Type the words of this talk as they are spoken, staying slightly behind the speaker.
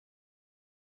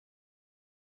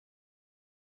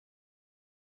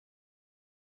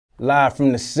Live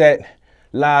from the set,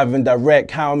 live and direct.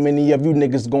 How many of you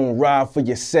niggas gon' ride for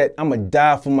your set? I'ma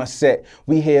die for my set.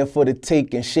 We here for the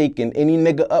taking, shaking. Any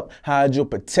nigga up, hide your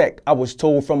protect. I was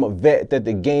told from a vet that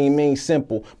the game ain't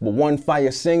simple, but one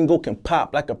fire single can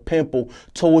pop like a pimple.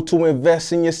 Told to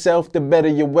invest in yourself to better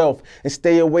your wealth, and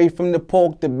stay away from the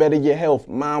pork to better your health.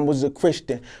 Mom was a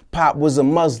Christian, Pop was a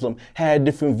Muslim, had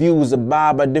different views,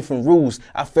 abide by different rules.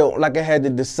 I felt like I had to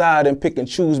decide and pick and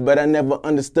choose, but I never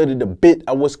understood it a bit.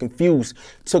 I was confused.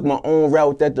 Took my own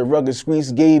route that the rugged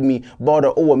streets gave me. Bought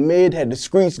a O mid, had the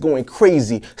streets going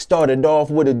crazy. Started off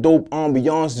with a dope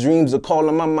ambiance, dreams of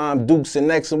calling my mom Dukes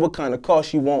and asking what kind of car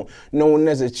she want. Known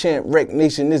as a champ, Wreck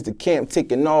Nation is the camp,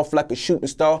 taking off like a shooting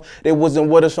star. They wasn't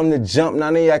with us from the jump,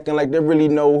 now they acting like they really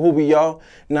know who we are.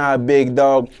 Nah, big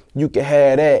dog, you can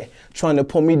have that. Trying to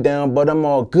pull me down, but I'm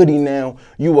all goody now.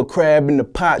 You a crab in the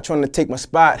pot trying to take my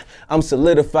spot. I'm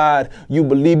solidified. You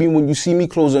believe me when you see me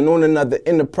closing on another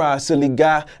enterprise. Silly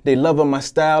guy, they loving my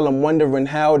style. I'm wondering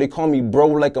how they call me bro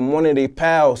like I'm one of their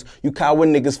pals. You coward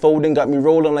niggas folding, got me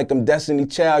rolling like I'm Destiny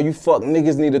Child. You fuck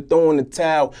niggas need to throw in the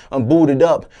towel. I'm booted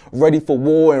up, ready for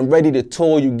war and ready to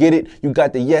tour. You get it? You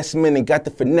got the yes men and got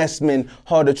the finesse men.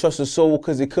 Hard to trust a soul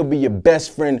cause it could be your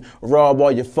best friend. Rob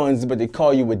all your funds, but they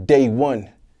call you a day one.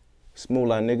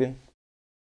 Mulah, nigga.